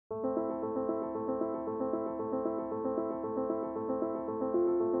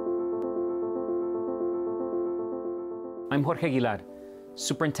I'm Jorge Aguilar,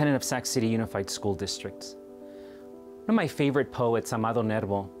 Superintendent of Sac City Unified School District. One of my favorite poets, Amado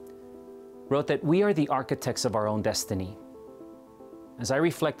Nervo, wrote that we are the architects of our own destiny. As I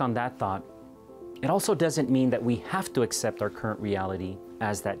reflect on that thought, it also doesn't mean that we have to accept our current reality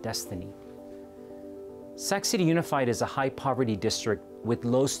as that destiny. Sac City Unified is a high poverty district with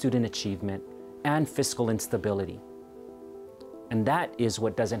low student achievement and fiscal instability. And that is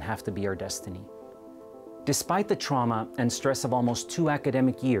what doesn't have to be our destiny. Despite the trauma and stress of almost 2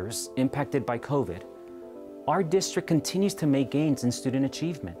 academic years impacted by COVID, our district continues to make gains in student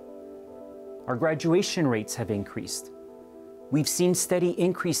achievement. Our graduation rates have increased. We've seen steady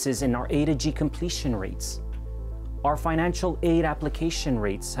increases in our A to G completion rates. Our financial aid application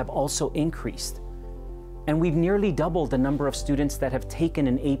rates have also increased. And we've nearly doubled the number of students that have taken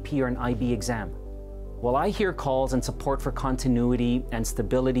an AP or an IB exam. While I hear calls and support for continuity and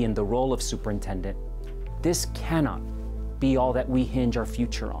stability in the role of superintendent, this cannot be all that we hinge our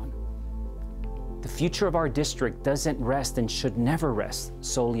future on. The future of our district doesn't rest and should never rest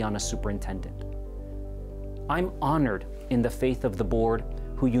solely on a superintendent. I'm honored in the faith of the board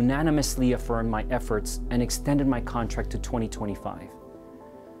who unanimously affirmed my efforts and extended my contract to 2025.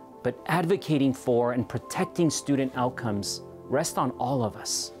 But advocating for and protecting student outcomes rest on all of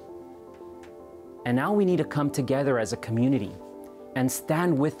us. And now we need to come together as a community and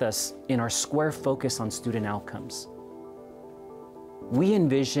stand with us in our square focus on student outcomes. We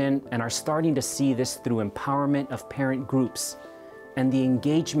envision and are starting to see this through empowerment of parent groups and the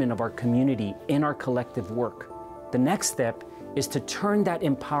engagement of our community in our collective work. The next step is to turn that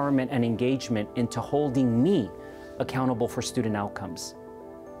empowerment and engagement into holding me accountable for student outcomes.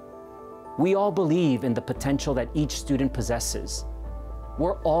 We all believe in the potential that each student possesses.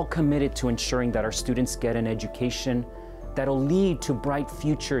 We're all committed to ensuring that our students get an education that'll lead to bright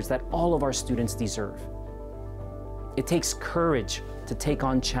futures that all of our students deserve. It takes courage to take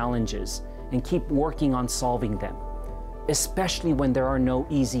on challenges and keep working on solving them, especially when there are no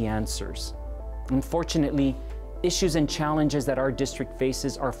easy answers. Unfortunately, issues and challenges that our district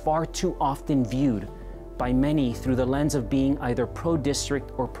faces are far too often viewed by many through the lens of being either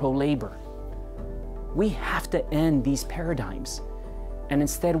pro-district or pro-labor. We have to end these paradigms, and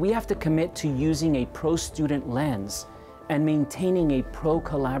instead we have to commit to using a pro-student lens and maintaining a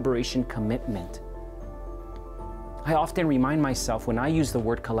pro-collaboration commitment. I often remind myself when I use the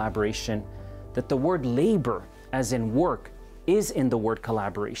word collaboration that the word labor, as in work, is in the word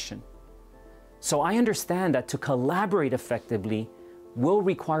collaboration. So I understand that to collaborate effectively will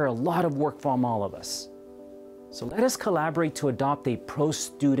require a lot of work from all of us. So let us collaborate to adopt a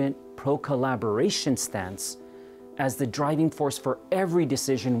pro-student, pro-collaboration stance as the driving force for every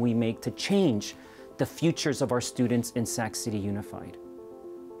decision we make to change the futures of our students in Sac City Unified.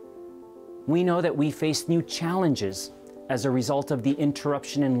 We know that we face new challenges as a result of the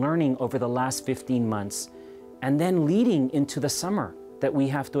interruption in learning over the last 15 months, and then leading into the summer that we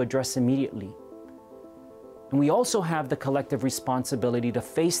have to address immediately. And we also have the collective responsibility to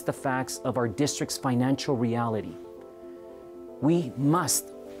face the facts of our district's financial reality. We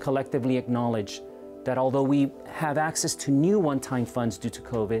must collectively acknowledge that although we have access to new one-time funds due to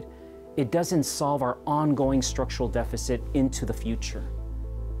COVID, it doesn't solve our ongoing structural deficit into the future.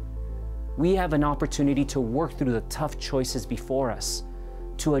 We have an opportunity to work through the tough choices before us,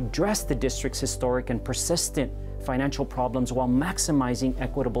 to address the district's historic and persistent financial problems while maximizing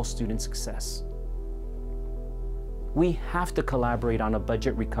equitable student success. We have to collaborate on a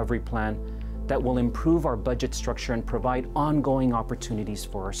budget recovery plan that will improve our budget structure and provide ongoing opportunities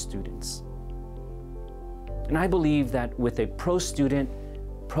for our students. And I believe that with a pro-student,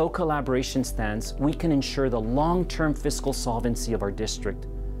 pro-collaboration stance, we can ensure the long-term fiscal solvency of our district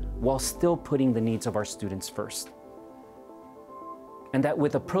while still putting the needs of our students first. And that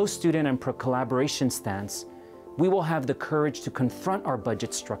with a pro-student and pro-collaboration stance, we will have the courage to confront our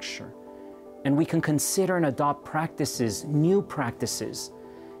budget structure, and we can consider and adopt practices, new practices,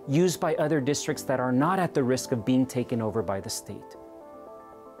 used by other districts that are not at the risk of being taken over by the state.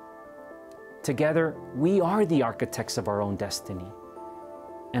 Together, we are the architects of our own destiny.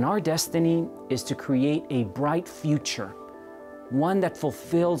 And our destiny is to create a bright future, one that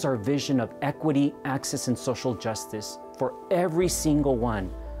fulfills our vision of equity, access, and social justice for every single one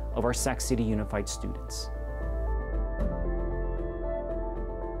of our Sac City Unified students.